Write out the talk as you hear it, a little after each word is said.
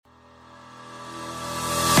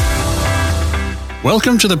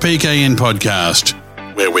Welcome to the PKN Podcast,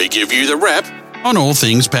 where we give you the wrap on all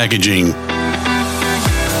things packaging.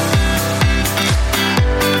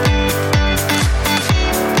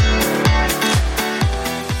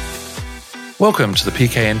 Welcome to the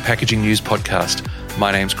PKN Packaging News Podcast.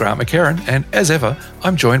 My name's Grant McCarran, and as ever,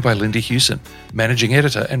 I'm joined by Lindy Hewson, Managing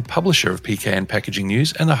Editor and Publisher of PKN Packaging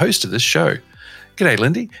News and the host of this show. G'day,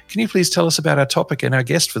 Lindy. Can you please tell us about our topic and our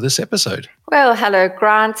guest for this episode? Well, hello,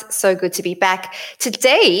 Grant. So good to be back.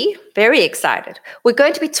 Today, very excited. We're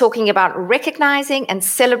going to be talking about recognizing and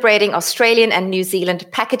celebrating Australian and New Zealand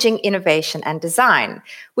packaging innovation and design,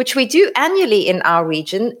 which we do annually in our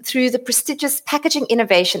region through the prestigious Packaging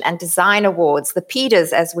Innovation and Design Awards, the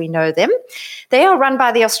PIDAs as we know them. They are run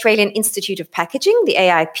by the Australian Institute of Packaging, the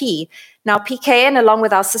AIP. Now, PKN, along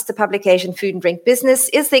with our sister publication, Food and Drink Business,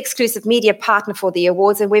 is the exclusive media partner for the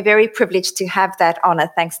awards, and we're very privileged to have that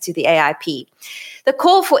honor thanks to the AIP. The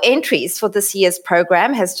call for entries for this year's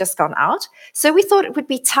program has just gone out, so we thought it would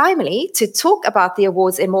be timely to talk about the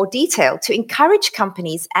awards in more detail to encourage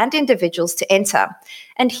companies and individuals to enter.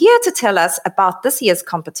 And here to tell us about this year's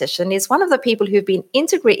competition is one of the people who've been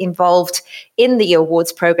integrally involved in the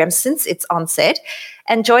awards program since its onset.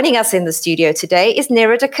 And joining us in the studio today is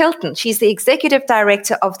Nerida Kilton. She's the Executive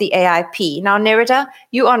Director of the AIP. Now, Nerida,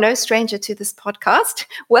 you are no stranger to this podcast.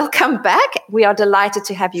 Welcome back. We are delighted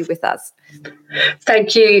to have you with us.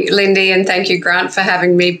 Thank you, Lindy, and thank you, Grant, for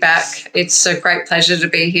having me back. It's a great pleasure to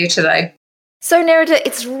be here today. So, Nerida,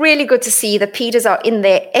 it's really good to see the PIDAs are in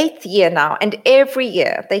their 8th year now, and every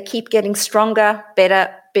year they keep getting stronger,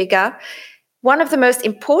 better, bigger. One of the most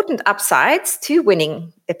important upsides to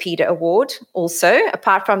winning a PIDA award, also,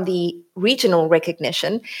 apart from the regional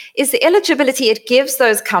recognition, is the eligibility it gives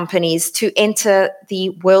those companies to enter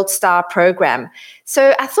the WorldStar program.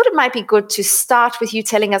 So I thought it might be good to start with you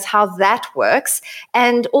telling us how that works,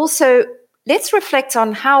 and also let's reflect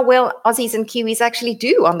on how well Aussies and Kiwis actually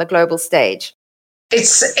do on the global stage.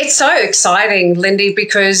 It's so exciting, Lindy,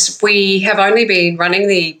 because we have only been running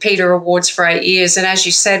the PIDA Awards for 8 years. And as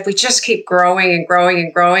you said, we just keep growing and growing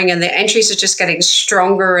and growing. And the entries are just getting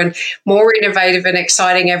stronger and more innovative and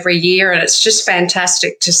exciting every year. And it's just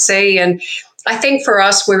fantastic to see. And I think for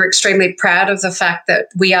us, we're extremely proud of the fact that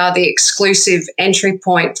we are the exclusive entry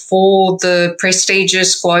point for the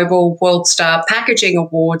prestigious global WorldStar Packaging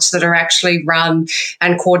Awards that are actually run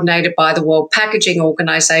and coordinated by the World Packaging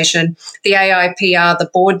Organization. The AIP are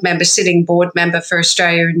the sitting board member for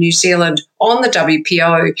Australia and New Zealand on the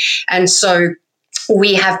WPO. And so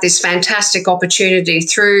we have this fantastic opportunity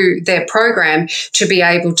through their program to be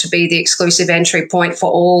able to be the exclusive entry point for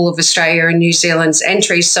all of Australia and New Zealand's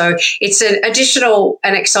entries. So it's an additional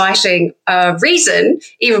and exciting reason,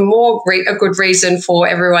 even more a good reason for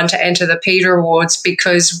everyone to enter the PIDA Awards,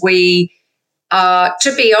 because we are,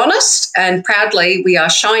 to be honest and proudly, we are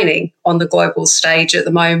shining on the global stage at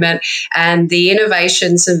the moment, and the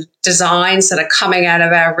innovations and designs that are coming out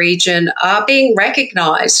of our region are being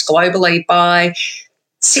recognised globally by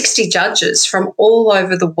 60 judges from all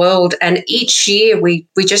over the world. And each year we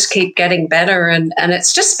just keep getting better, and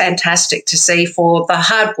it's just fantastic to see for the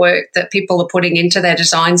hard work that people are putting into their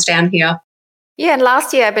designs down here. Yeah, and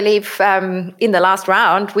last year, I believe, in the last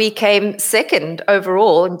round, we came second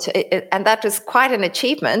overall, and that was quite an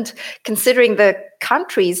achievement, considering the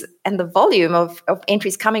countries and the volume of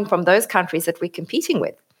entries coming from those countries that we're competing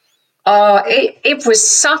with. Oh, it was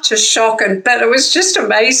such a shock, but it was just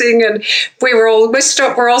amazing, and we're all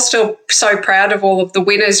still so proud of all of the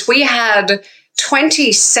winners. We had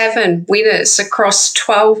 27 winners across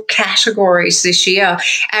 12 categories this year,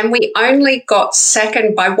 and we only got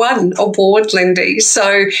second by one award, Lindy.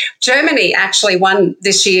 So Germany actually won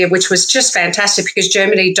this year, which was just fantastic because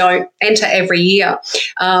Germany don't enter every year.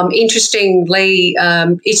 Interestingly,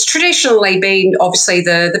 it's traditionally been obviously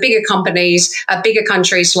the bigger companies, bigger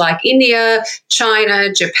countries like India,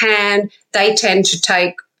 China, Japan, they tend to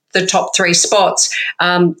take the top 3 spots.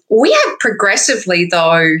 We have progressively,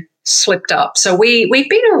 though, slipped up. So we've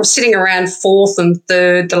been sitting around 4th and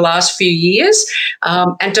 3rd the last few years,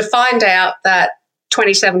 and to find out that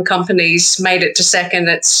 27 companies made it to second,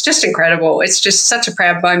 it's just incredible. It's just such a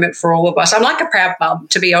proud moment for all of us. I'm like a proud mum,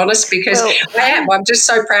 to be honest, because I'm just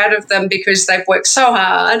so proud of them because they've worked so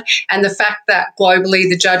hard, and the fact that globally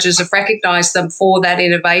the judges have recognised them for that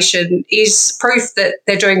innovation is proof that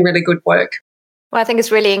they're doing really good work. Well, I think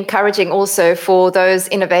it's really encouraging also for those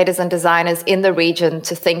innovators and designers in the region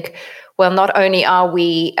to think, well, not only are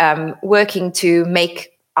we working to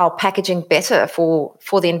make our packaging better for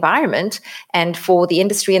the environment and for the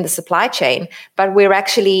industry and the supply chain, but we're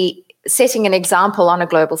actually setting an example on a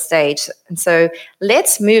global stage. And so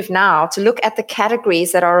let's move now to look at the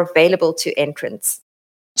categories that are available to entrants.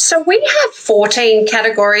 So we have 14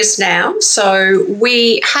 categories now. So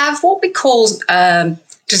we have what we call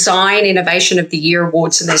Design Innovation of the Year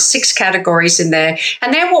awards, and there's 6 categories in there,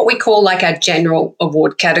 and they're what we call like our general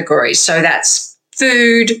award categories. So that's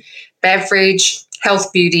food, beverage,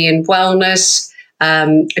 health, beauty and wellness,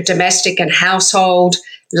 domestic and household,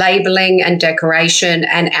 labeling and decoration,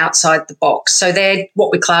 and outside the box. So they're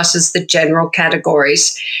what we class as the general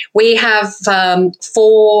categories. We have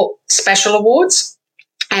 4 special awards,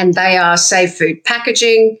 and they are Safe Food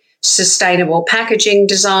Packaging, Sustainable Packaging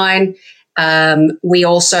Design. We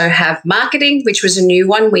also have Marketing, which was a new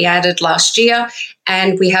one we added last year,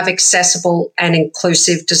 and we have Accessible and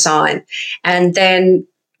Inclusive Design. And then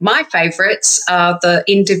my favourites are the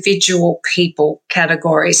individual people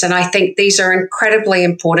categories, and I think these are incredibly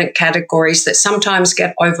important categories that sometimes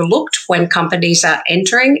get overlooked when companies are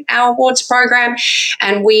entering our awards program.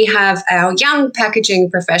 And we have our Young Packaging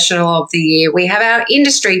Professional of the Year, we have our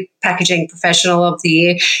Industry Packaging Professional of the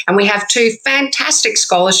Year, and we have 2 fantastic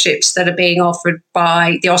scholarships that are being offered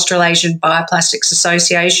by the Australasian Bioplastics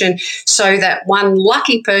Association, so that one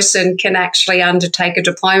lucky person can actually undertake a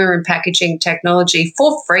diploma in packaging technology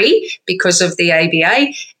for free because of the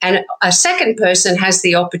ABA, and a second person has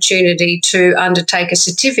the opportunity to undertake a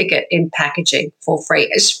certificate in packaging for free.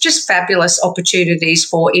 It's just fabulous opportunities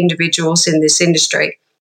for individuals in this industry.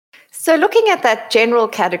 So looking at that general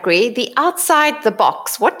category, the outside the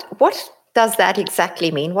box, what does that exactly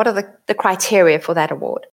mean? What are the criteria for that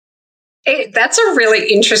award? That's a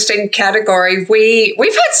really interesting category.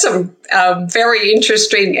 We've had some very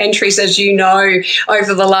interesting entries, as you know,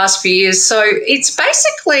 over the last few years. So it's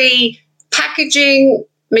basically packaging,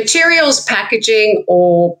 materials packaging,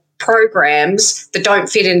 or programs that don't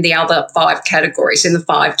fit in the other 5 categories, in the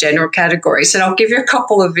 5 general categories. And I'll give you a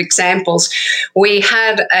couple of examples. We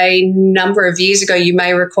had a number of years ago, you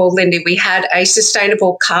may recall, Lindy, we had a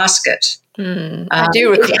sustainable casket. I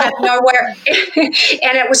do recall. It had nowhere,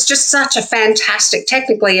 and it was just such a fantastic,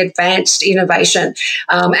 technically advanced innovation,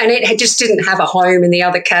 and it just didn't have a home in the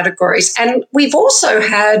other categories. And we've also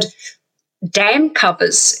had dam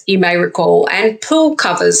covers, you may recall, and pool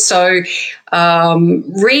covers. So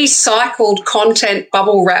recycled content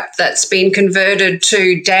bubble wrap that's been converted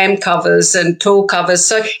to dam covers and pool covers.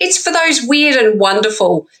 So it's for those weird and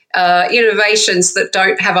wonderful innovations that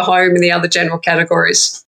don't have a home in the other general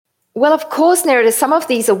categories. Well, of course, Nerida, some of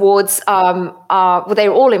these awards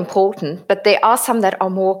they're all important, but there are some that are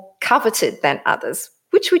more coveted than others.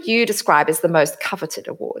 Which would you describe as the most coveted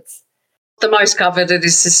awards? The most coveted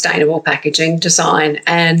is Sustainable Packaging Design,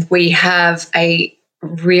 and we have a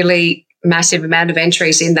really massive amount of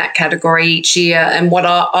entries in that category each year. And what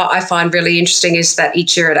I find really interesting is that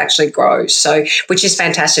each year it actually grows, so which is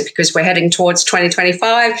fantastic because we're heading towards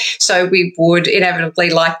 2025. So we would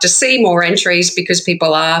inevitably like to see more entries because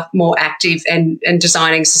people are more active and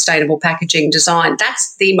designing sustainable packaging design.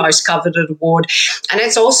 That's the most coveted award. And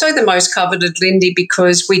it's also the most coveted, Lindy,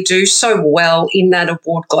 because we do so well in that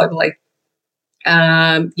award globally.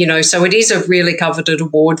 So it is a really coveted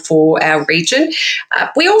award for our region.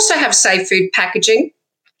 We also have Safe Food Packaging.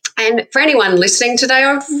 And for anyone listening today,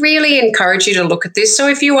 I would really encourage you to look at this. So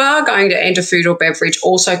if you are going to enter food or beverage,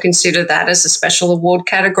 also consider that as a special award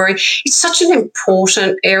category. It's such an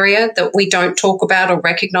important area that we don't talk about or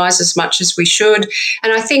recognise as much as we should.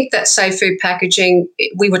 And I think that Safe Food Packaging,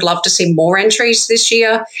 we would love to see more entries this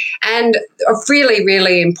year. And a really,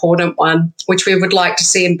 really important one, which we would like to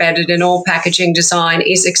see embedded in all packaging design,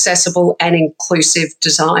 is accessible and inclusive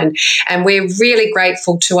design. And we're really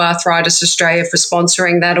grateful to Arthritis Australia for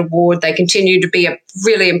sponsoring that award. They continue to be a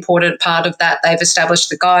really important part of that. They've established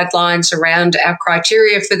the guidelines around our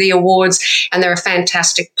criteria for the awards, and they're a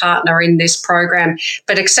fantastic partner in this program.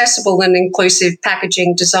 But accessible and inclusive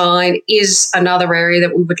packaging design is another area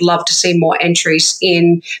that we would love to see more entries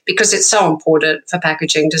in because it's so important for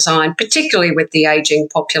packaging design, particularly with the ageing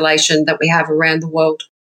population that we have around the world.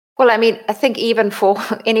 Well, I mean, I think even for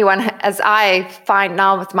anyone, as I find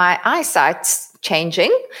now with my eyesight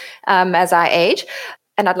changing as I age,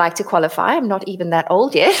 and I'd like to qualify, I'm not even that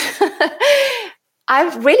old yet,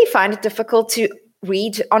 I really find it difficult to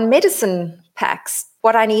read on medicine packs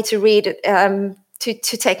what I need to read to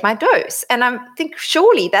take my dose. And I think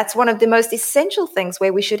surely that's one of the most essential things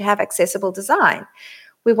where we should have accessible design.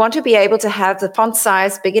 We want to be able to have the font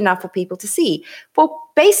size big enough for people to see. For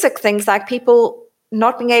basic things like people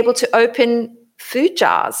not being able to open food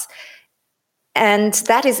jars, And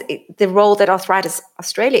that is the role that Arthritis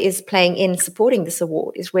Australia is playing in supporting this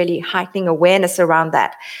award, is really heightening awareness around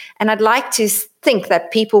that. And I'd like to think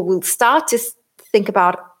that people will start to think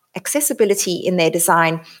about accessibility in their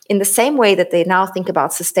design in the same way that they now think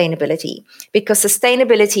about sustainability, because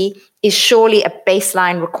sustainability is surely a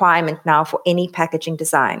baseline requirement now for any packaging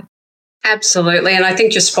design. Absolutely. And I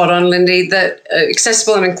think you're spot on, Lindy, that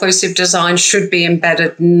accessible and inclusive design should be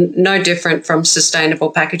embedded, no different from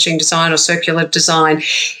sustainable packaging design or circular design.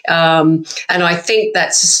 And I think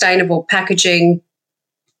that sustainable packaging,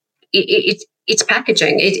 it's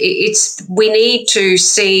packaging. We need to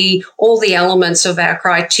see all the elements of our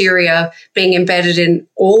criteria being embedded in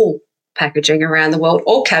all packaging around the world,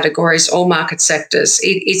 all categories, all market sectors.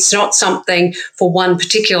 It's not something for one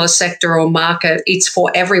particular sector or market. It's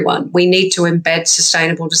for everyone. We need to embed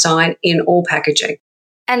sustainable design in all packaging.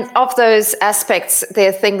 And of those aspects, there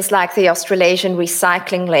are things like the Australasian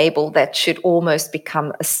recycling label that should almost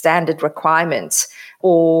become a standard requirement,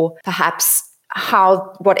 or perhaps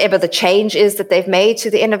how whatever the change is that they've made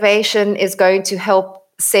to the innovation is going to help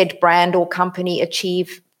said brand or company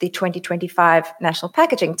achieve the 2025 national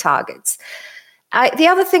packaging targets. The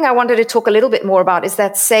other thing I wanted to talk a little bit more about is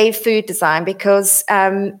that safe food design, because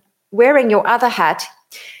wearing your other hat,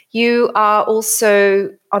 you are also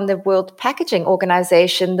on the World Packaging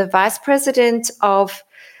Organization, the vice president of,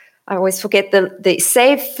 I always forget the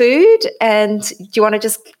Safe Food, and do you want to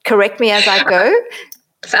just correct me as I go?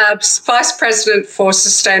 Vice President for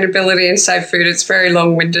Sustainability and Safe Food. It's very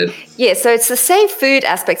long-winded. Yeah, so it's the safe food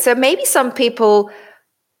aspect. So maybe some people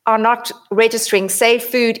are not registering safe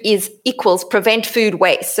food equals prevent food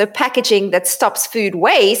waste. So packaging that stops food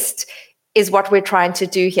waste is what we're trying to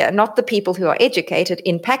do here. Not the people who are educated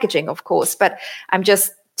in packaging, of course, but I'm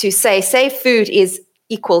just to say safe food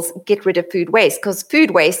equals get rid of food waste, because food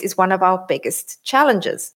waste is one of our biggest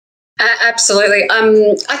challenges. Absolutely.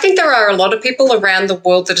 I think there are a lot of people around the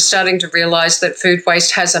world that are starting to realise that food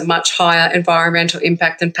waste has a much higher environmental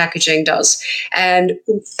impact than packaging does. And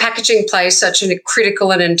packaging plays such a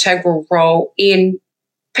critical and integral role in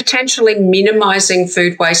potentially minimising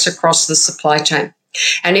food waste across the supply chain.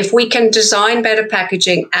 And if we can design better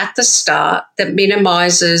packaging at the start that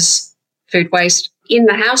minimises food waste in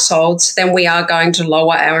the households, then we are going to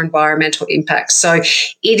lower our environmental impacts. So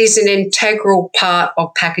it is an integral part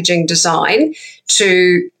of packaging design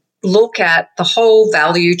to look at the whole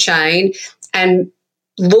value chain and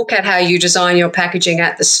look at how you design your packaging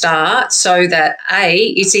at the start so that A,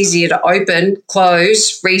 it's easier to open,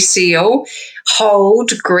 close, reseal,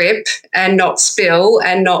 hold, grip, and not spill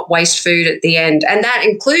and not waste food at the end. And that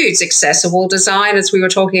includes accessible design, as we were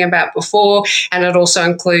talking about before, and it also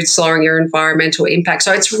includes lowering your environmental impact.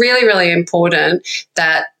 So it's really, really important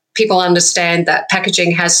that people understand that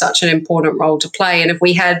packaging has such an important role to play. And if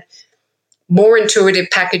we had more intuitive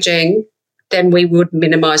packaging, then we would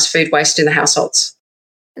minimise food waste in the households.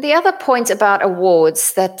 The other point about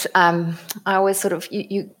awards that I always sort of,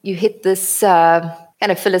 you hit this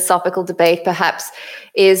kind of philosophical debate perhaps,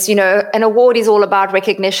 is, an award is all about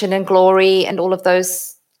recognition and glory and all of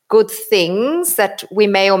those good things that we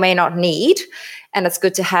may or may not need. And it's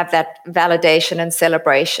good to have that validation and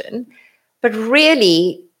celebration. But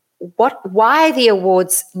really, why the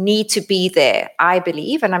awards need to be there, I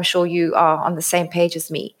believe, and I'm sure you are on the same page as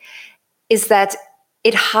me, is that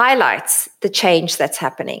it highlights the change that's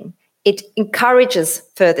happening. It encourages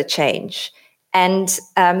further change and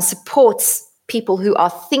supports people who are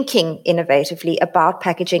thinking innovatively about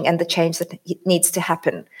packaging and the change that needs to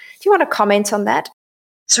happen. Do you want to comment on that?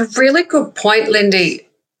 It's a really good point, Lindy.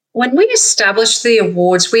 When we established the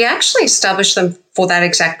awards, we actually established them for that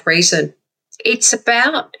exact reason. It's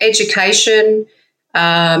about education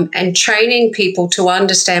and training people to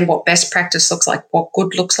understand what best practice looks like, what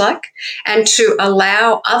good looks like, and to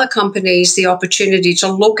allow other companies the opportunity to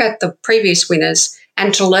look at the previous winners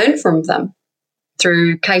and to learn from them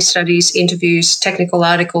through case studies, interviews, technical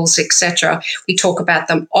articles, etc. We talk about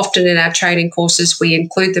them often in our training courses. We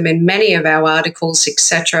include them in many of our articles,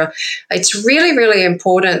 etc. It's really, really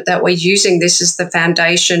important that we're using this as the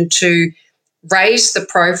foundation to raise the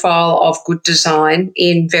profile of good design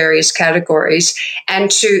in various categories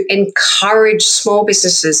and to encourage small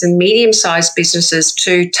businesses and medium-sized businesses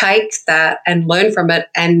to take that and learn from it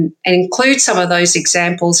and include some of those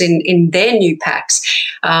examples in their new packs.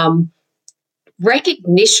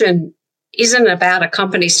 Recognition isn't about a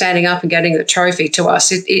company standing up and getting the trophy to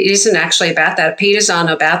us. It isn't actually about that. Peters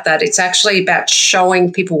aren't about that. It's actually about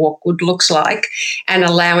showing people what good looks like and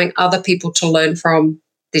allowing other people to learn from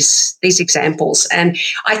these examples. And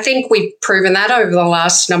I think we've proven that over the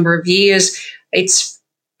last number of years. It's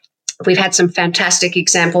We've had some fantastic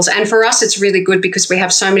examples. And for us, it's really good because we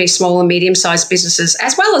have so many small and medium-sized businesses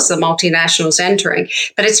as well as the multinationals entering.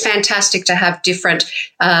 But it's fantastic to have different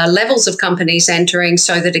levels of companies entering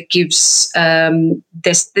so that it gives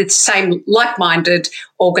the same like-minded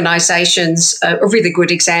organisations a really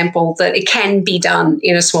good example that it can be done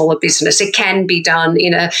in a smaller business. It can be done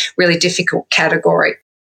in a really difficult category.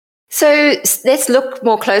 So let's look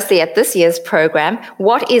more closely at this year's program.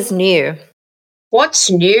 What is new? What's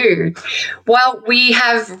new? Well, we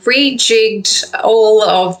have rejigged all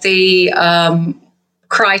of the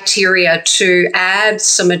criteria to add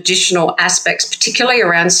some additional aspects, particularly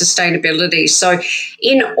around sustainability. So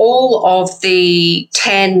in all of the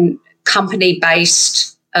 10 company-based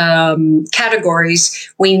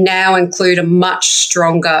categories, we now include a much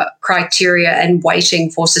stronger criteria and weighting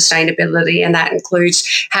for sustainability, and that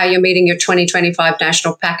includes how you're meeting your 2025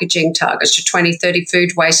 national packaging targets, your 2030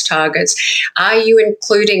 food waste targets. Are you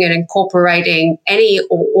including and incorporating any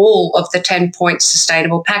or all of the 10-point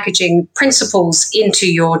sustainable packaging principles into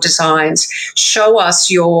your designs? Show us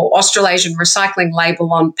your Australasian recycling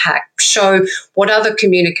label on pack. Show what other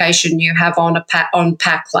communication you have on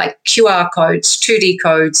pack, like QR codes, 2D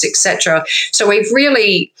codes, etc. So we've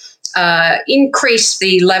really increased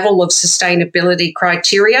the level of sustainability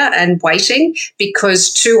criteria and weighting,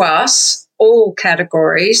 because to us, all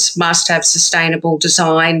categories must have sustainable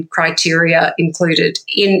design criteria included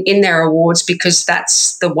in their awards, because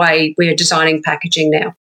that's the way we're designing packaging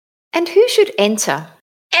now. And who should enter?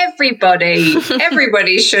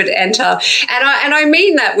 Everybody should enter. And I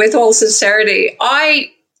mean that with all sincerity. I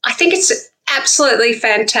think it's an absolutely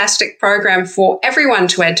fantastic program for everyone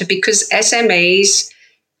to enter, because SMEs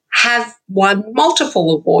have won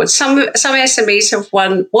multiple awards. Some SMEs have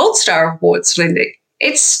won WorldStar awards, Lindy.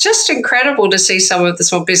 It's just incredible to see some of the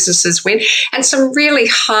small businesses win, and some really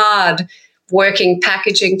hard working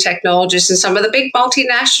packaging technologists, and some of the big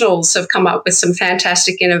multinationals have come up with some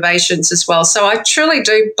fantastic innovations as well. So I truly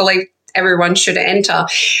do believe everyone should enter.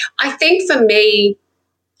 I think for me,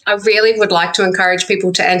 I really would like to encourage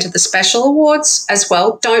people to enter the special awards as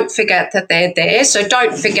well. Don't forget that they're there. So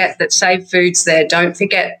don't forget that Save Food's there. Don't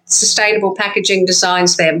forget sustainable packaging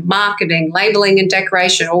designs there, marketing, labelling and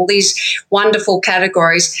decoration, all these wonderful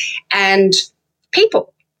categories. And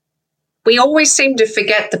people. We always seem to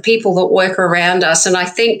forget the people that work around us. And I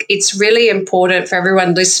think it's really important for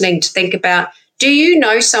everyone listening to think about, do you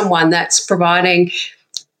know someone that's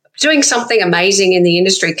doing something amazing in the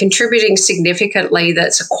industry, contributing significantly,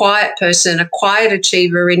 that's a quiet person, a quiet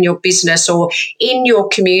achiever in your business or in your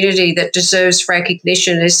community that deserves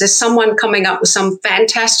recognition? Is there someone coming up with some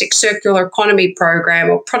fantastic circular economy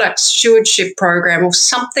program or product stewardship program or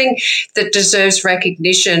something that deserves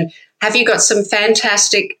recognition? Have you got some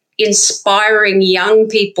fantastic inspiring young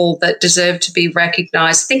people that deserve to be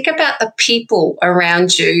recognised? Think about the people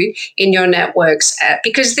around you in your networks,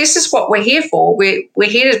 because this is what we're here for. We're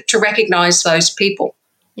here to recognise those people.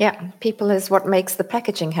 Yeah, people is what makes the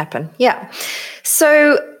packaging happen. Yeah.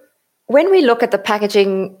 So when we look at the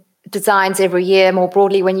packaging designs every year, more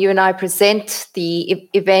broadly, when you and I present the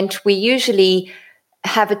event, we usually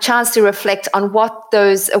have a chance to reflect on what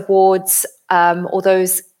those awards or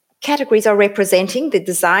those categories are representing, the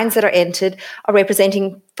designs that are entered are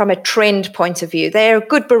representing from a trend point of view. They're a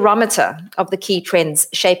good barometer of the key trends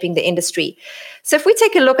shaping the industry. So if we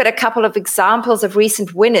take a look at a couple of examples of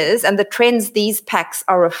recent winners and the trends these packs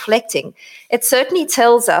are reflecting, it certainly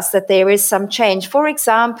tells us that there is some change. For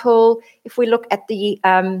example, if we look at the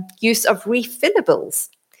use of refillables,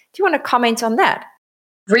 do you want to comment on that?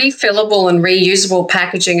 Refillable and reusable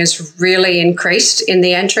packaging has really increased in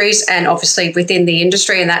the entries and obviously within the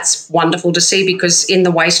industry, and that's wonderful to see, because in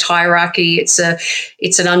the waste hierarchy, it's an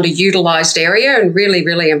underutilized area and really,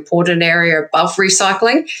 really important area above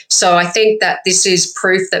recycling. So I think that this is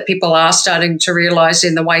proof that people are starting to realize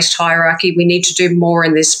in the waste hierarchy we need to do more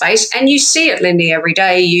in this space. And you see it, Lindy, every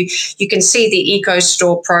day. You can see the Eco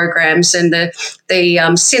Store programs and the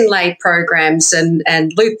Synlait programs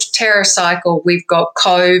and Looped TerraCycle. We've got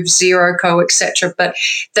Cove, Zero Co, etc. But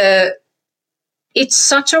it's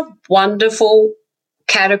such a wonderful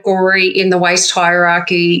category in the waste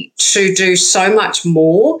hierarchy to do so much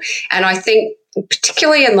more. And I think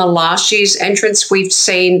particularly in the last year's entrance, we've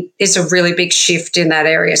seen is a really big shift in that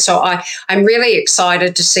area. So I'm really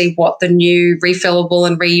excited to see what the new refillable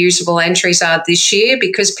and reusable entries are this year,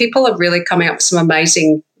 because people are really coming up with some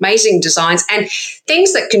amazing amazing designs and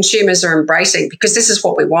things that consumers are embracing, because this is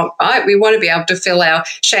what we want, right? We want to be able to fill our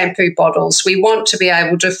shampoo bottles. We want to be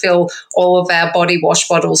able to fill all of our body wash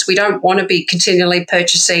bottles. We don't want to be continually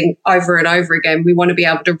purchasing over and over again. We want to be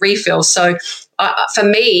able to refill. So for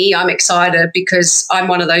me, I'm excited because I'm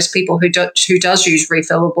one of those people who does use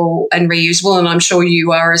refillable and reusable, and I'm sure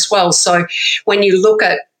you are as well. So when you look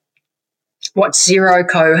at what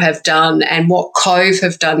ZeroCo have done and what Cove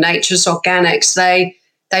have done, Nature's Organics, they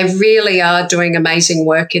really are doing amazing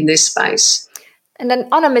work in this space. And then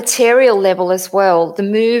on a material level as well, the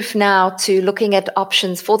move now to looking at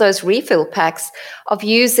options for those refill packs of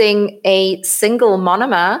using a single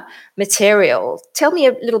monomer material. Tell me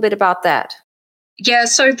a little bit about that. Yeah,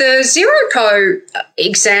 so the ZeroCo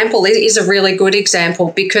example is a really good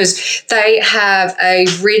example because they have a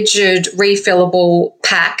rigid refillable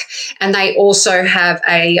pack and they also have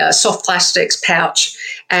a soft plastics pouch,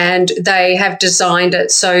 and they have designed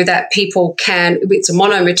it so that people can, it's a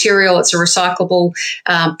mono material, it's a recyclable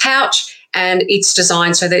pouch, and it's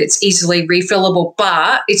designed so that it's easily refillable,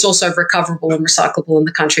 but it's also recoverable and recyclable in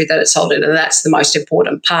the country that it's sold in, and that's the most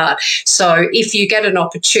important part. So if you get an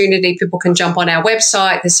opportunity, people can jump on our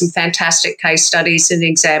website. There's some fantastic case studies and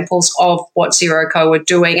examples of what ZeroCo are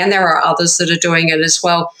doing, and there are others that are doing it as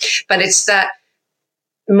well. But it's that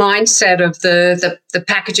mindset of the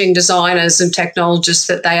packaging designers and technologists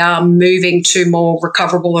that they are moving to more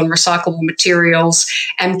recoverable and recyclable materials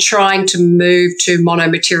and trying to move to mono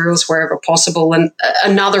materials wherever possible. And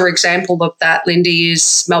another example of that, Lindy,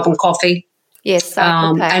 is Melbourne Coffee. Yes.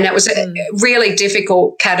 And that was a really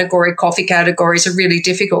difficult category. Coffee category is a really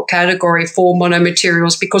difficult category for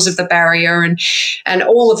monomaterials because of the barrier and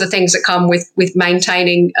all of the things that come with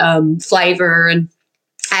maintaining flavour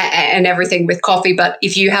and everything with coffee. But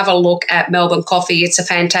if you have a look at Melbourne Coffee, it's a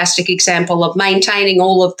fantastic example of maintaining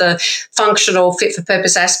all of the functional fit for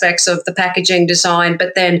purpose aspects of the packaging design,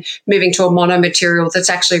 but then moving to a monomaterial that's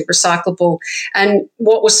actually recyclable. And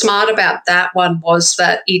what was smart about that one was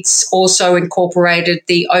that it's also incorporated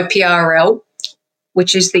the OPRL,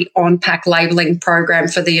 which is the on-pack labelling program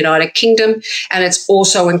for the United Kingdom, and it's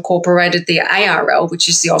also incorporated the ARL, which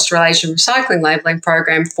is the Australasian Recycling Labelling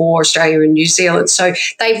Program for Australia and New Zealand. So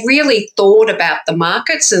they really thought about the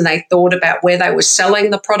markets and they thought about where they were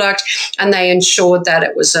selling the product, and they ensured that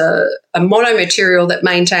it was a monomaterial that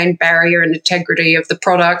maintained barrier and integrity of the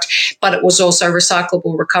product, but it was also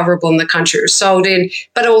recyclable, recoverable in the country it was sold in,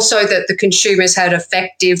 but also that the consumers had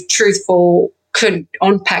effective, truthful,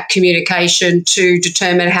 on-pack communication to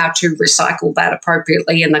determine how to recycle that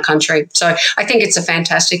appropriately in the country. So I think it's a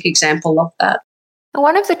fantastic example of that.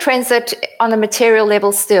 One of the trends that on a material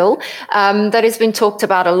level still that has been talked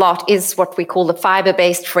about a lot is what we call the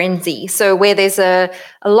fiber-based frenzy. So where there's a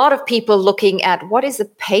lot of people looking at what is a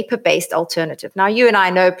paper-based alternative. Now, you and I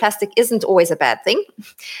know plastic isn't always a bad thing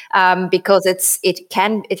because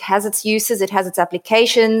it has its uses, it has its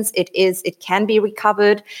applications, it can be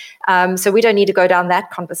recovered. So we don't need to go down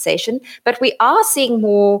that conversation. But we are seeing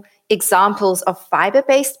more examples of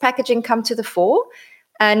fiber-based packaging come to the fore.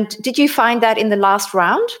 And did you find that in the last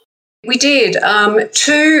round? We did.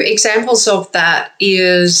 Two examples of that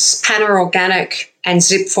is Panna Organic and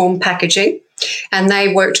Zipform Packaging. And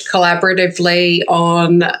they worked collaboratively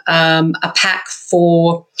on a pack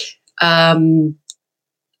for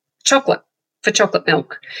chocolate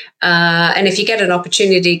milk. And if you get an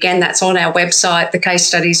opportunity, again, that's on our website. The case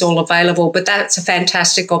study is all available, but that's a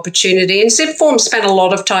fantastic opportunity. And Zipform spent a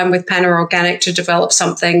lot of time with Panna Organic to develop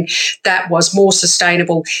something that was more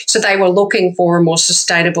sustainable. So they were looking for a more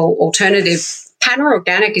sustainable alternative. Panna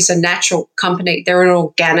Organic is a natural company. They're an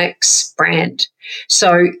organics brand.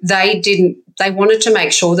 So they wanted to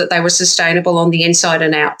make sure that they were sustainable on the inside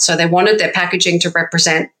and out. So they wanted their packaging to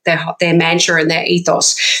represent their mantra and their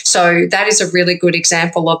ethos. So that is a really good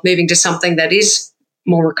example of moving to something that is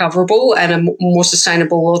more recoverable and a more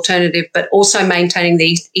sustainable alternative, but also maintaining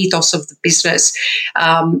the ethos of the business.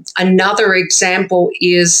 Another example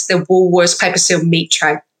is the Woolworths paper seal meat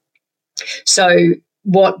tray. So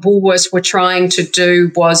what Woolworths were trying to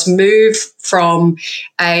do was move from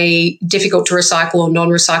a difficult to recycle or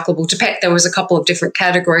non-recyclable to PET. There was a couple of different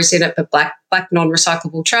categories in it, but black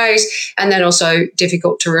non-recyclable trays, and then also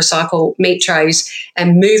difficult to recycle meat trays,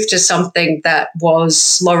 and move to something that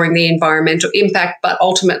was lowering the environmental impact, but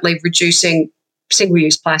ultimately reducing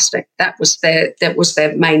single-use plastic. That was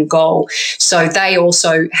their main goal. So they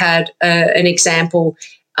also had an example.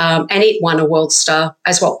 And it won a World Star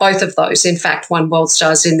as well. Both of those, in fact, won World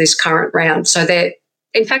Stars in this current round. So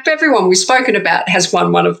in fact, everyone we've spoken about has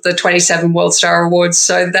won one of the 27 World Star Awards.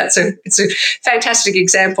 So it's a fantastic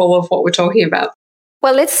example of what we're talking about.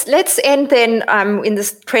 Well, let's end then in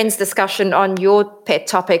this trends discussion on your pet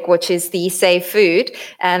topic, which is the safe food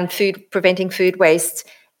and preventing food waste.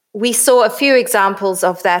 We saw a few examples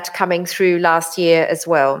of that coming through last year as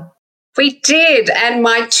well. We did, and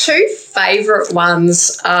my two favourite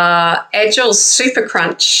ones are Edgel's Super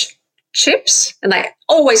Crunch chips, and they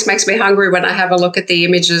always makes me hungry when I have a look at the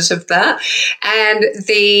images of that. And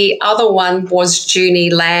the other one was Junie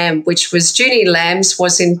Lamb, Junie Lamb's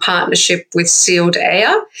was in partnership with Sealed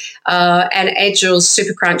Air, and Edgel's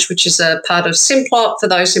Super Crunch, which is a part of Simplot, for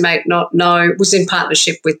those who may not know, was in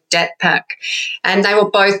partnership with DatPack. And they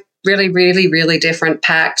were both really, really, really different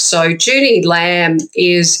packs. So Junie Lamb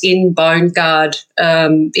is in Bone Guard.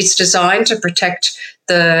 It's designed to protect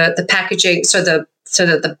the packaging so that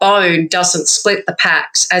the bone doesn't split the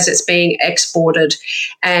packs as it's being exported.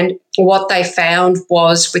 And what they found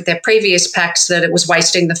was with their previous packs that it was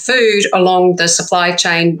wasting the food along the supply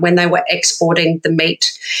chain when they were exporting the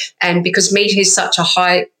meat. And because meat is such a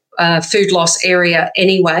high food loss area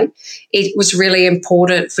anyway, it was really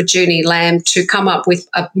important for Junie Lamb to come up with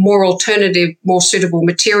a more alternative, more suitable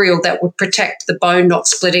material that would protect the bone not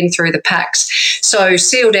splitting through the packs. So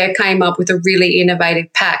Sealed Air came up with a really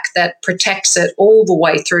innovative pack that protects it all the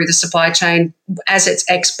way through the supply chain as it's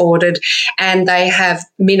exported, and they have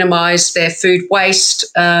minimised their food waste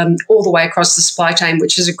all the way across the supply chain,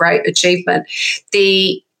 which is a great achievement.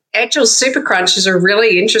 The Edgel's Super Crunch is a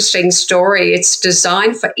really interesting story. It's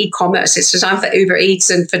designed for e-commerce. It's designed for Uber Eats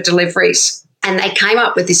and for deliveries. And they came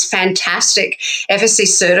up with this fantastic FSC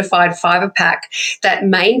certified fibre pack that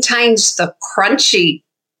maintains the crunchy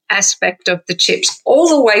aspect of the chips all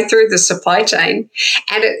the way through the supply chain.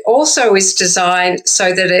 And it also is designed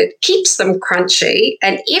so that it keeps them crunchy.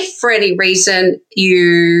 And if for any reason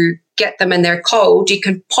you get them and they're cold, you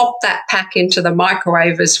can pop that pack into the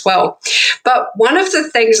microwave as well. But one of the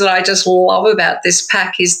things that I just love about this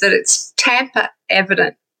pack is that it's tamper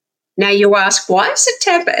evident. Now you ask, why is it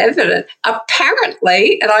tamper evident?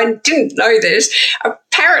 Apparently, and I didn't know this,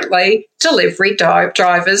 apparently delivery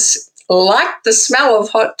drivers like the smell of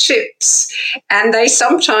hot chips, and they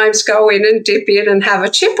sometimes go in and dip in and have a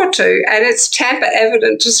chip or two, and it's tamper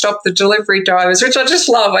evident to stop the delivery drivers, which I just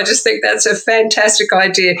love. I just think that's a fantastic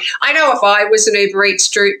idea. I know if I was an Uber Eats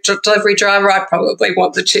delivery driver, I'd probably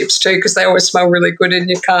want the chips too because they always smell really good in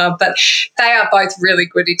your car, but they are both really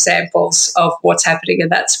good examples of what's happening in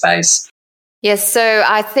that space. Yes, so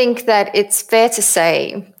I think that it's fair to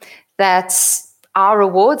say that our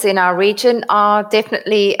awards in our region are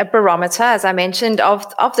definitely a barometer, as I mentioned, of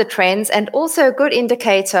the trends, and also a good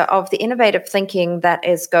indicator of the innovative thinking that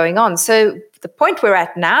is going on. So the point we're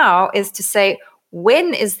at now is to say,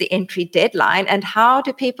 when is the entry deadline and how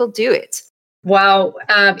do people do it? Well,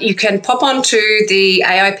 you can pop onto the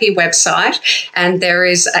AIP website and there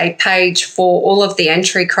is a page for all of the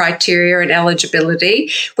entry criteria and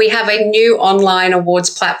eligibility. We have a new online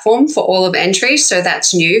awards platform for all of entries, so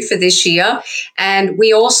that's new for this year. And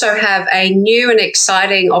we also have a new and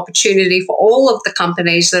exciting opportunity for all of the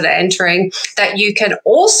companies that are entering that you can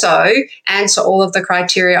also answer all of the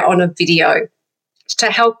criteria on a video to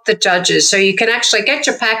help the judges. So you can actually get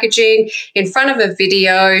your packaging in front of a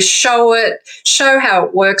video, show it, show how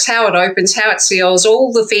it works, how it opens, how it seals,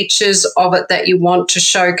 all the features of it that you want to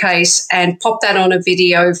showcase, and pop that on a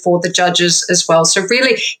video for the judges as well. So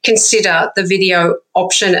really consider the video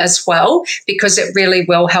option as well, because it really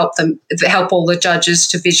will help all the judges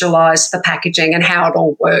to visualize the packaging and how it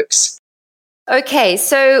all works. Okay,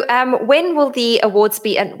 so when will the awards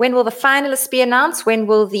be, and when will the finalists be announced? When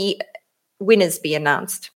will the winners be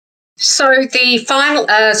announced? So the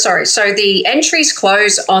entries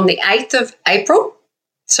close on the 8th of April.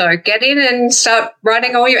 So get in and start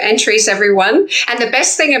writing all your entries, everyone. And the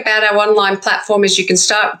best thing about our online platform is you can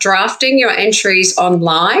start drafting your entries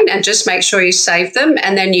online and just make sure you save them,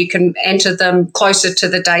 and then you can enter them closer to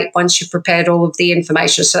the date once you've prepared all of the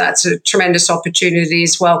information. So that's a tremendous opportunity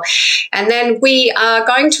as well. And then we are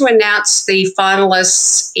going to announce the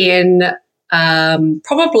finalists in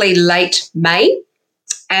probably late May,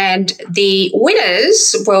 and the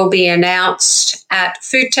winners will be announced at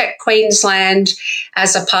Food Tech Queensland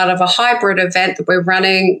as a part of a hybrid event that we're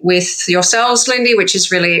running with yourselves, Lindy, which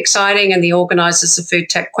is really exciting, and the organisers of Food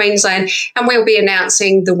Tech Queensland, and we'll be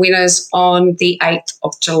announcing the winners on the 8th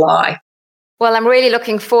of July. Well, I'm really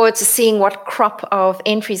looking forward to seeing what crop of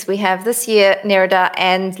entries we have this year, Nerida,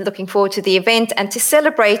 and looking forward to the event and to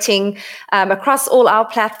celebrating across all our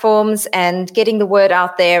platforms and getting the word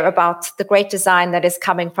out there about the great design that is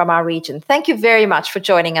coming from our region. Thank you very much for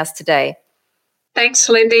joining us today. Thanks,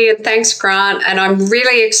 Lindy, and thanks, Grant. And I'm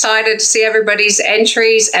really excited to see everybody's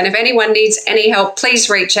entries. And if anyone needs any help, please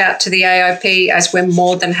reach out to the AIP, as we're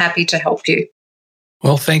more than happy to help you.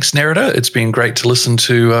 Well, thanks, Nerida. It's been great to listen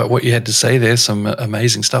to what you had to say there. Some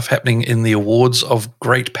amazing stuff happening in the awards of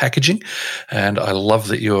great packaging. And I love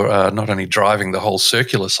that you're not only driving the whole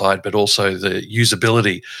circular side, but also the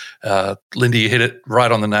usability. Lindy, you hit it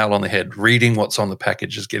right on the nail on the head. Reading what's on the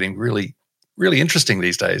package is getting really interesting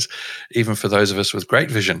these days, even for those of us with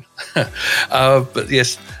great vision. But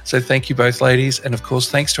yes, so thank you both, ladies. And of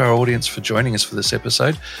course, thanks to our audience for joining us for this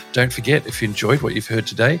episode. Don't forget, if you enjoyed what you've heard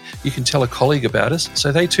today, you can tell a colleague about us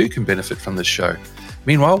so they too can benefit from this show.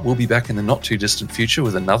 Meanwhile, we'll be back in the not too distant future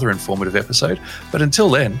with another informative episode. But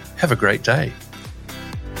until then, have a great day.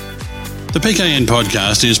 The PKN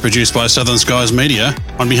podcast is produced by Southern Skies Media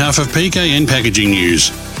on behalf of PKN Packaging News,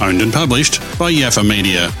 owned and published by Yaffa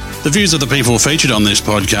Media. The views of the people featured on this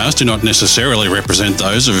podcast do not necessarily represent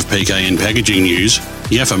those of PKN Packaging News,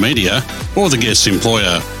 Yaffa Media, or the guest's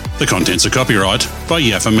employer. The contents are copyright by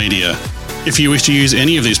Yaffa Media. If you wish to use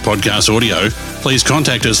any of this podcast audio, please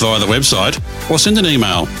contact us via the website or send an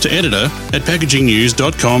email to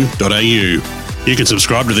editor@packagingnews.com.au. You can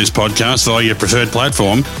subscribe to this podcast via your preferred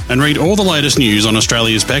platform and read all the latest news on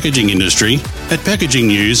Australia's packaging industry at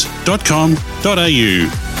packagingnews.com.au.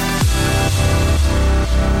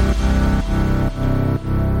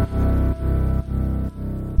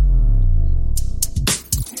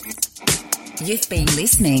 You've been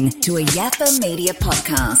listening to a Yaffa Media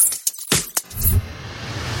podcast.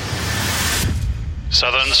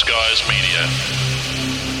 Southern Skies Media.